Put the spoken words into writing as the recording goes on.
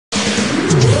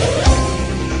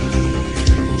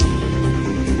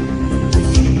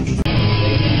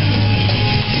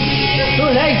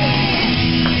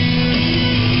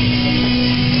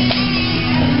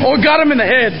got him in the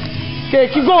head. Okay,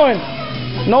 keep going.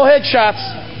 No headshots.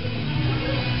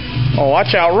 Oh,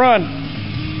 watch out, run.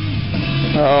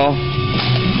 Uh-oh.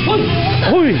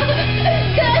 Hui.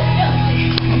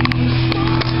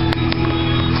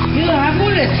 You don't have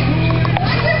bullets.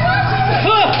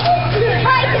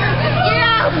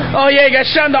 Oh yeah, you got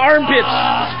shot in the armpits.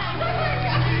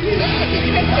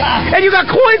 And you got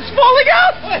coins falling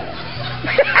out?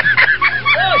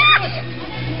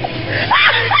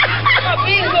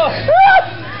 Bingo.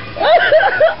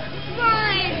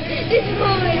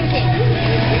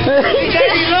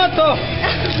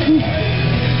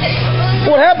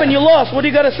 What happened? You lost. What do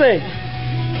you got to say?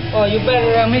 Oh, you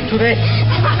better than me today.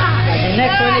 The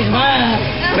next one is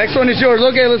mine. Next one is yours.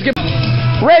 Okay, let's get...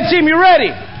 Red team, you ready?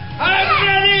 I'm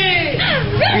ready.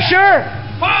 You sure?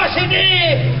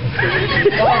 Positive. Seven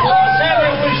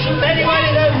will shoot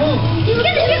anybody that moves.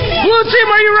 Blue team,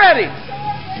 are you ready?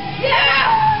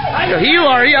 Yeah. You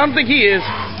are. I don't think he is.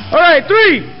 All right,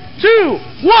 3, 2,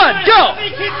 1, go.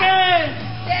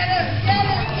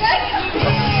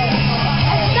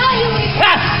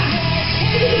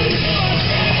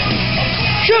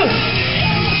 Shoot.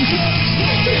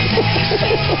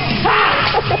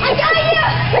 I got you!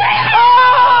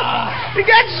 Oh, you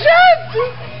got shot.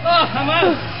 Oh, come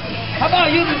on. How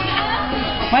about you?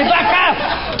 My back up.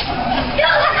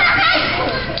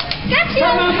 Got you!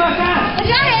 Come on, back up. I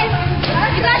got it!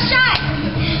 You got shot!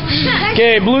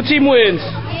 Okay, blue team wins.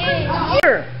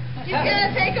 Here. He's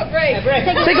gonna take a break.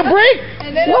 Take a break?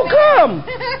 Welcome.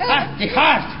 The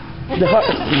heart.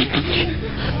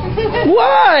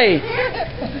 Why?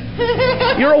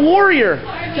 You're a warrior.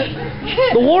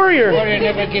 The warrior. Warrior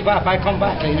never give up. I come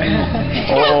back.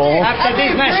 Oh. After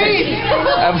this message.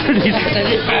 After these. After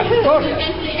this message.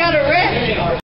 You gotta rest.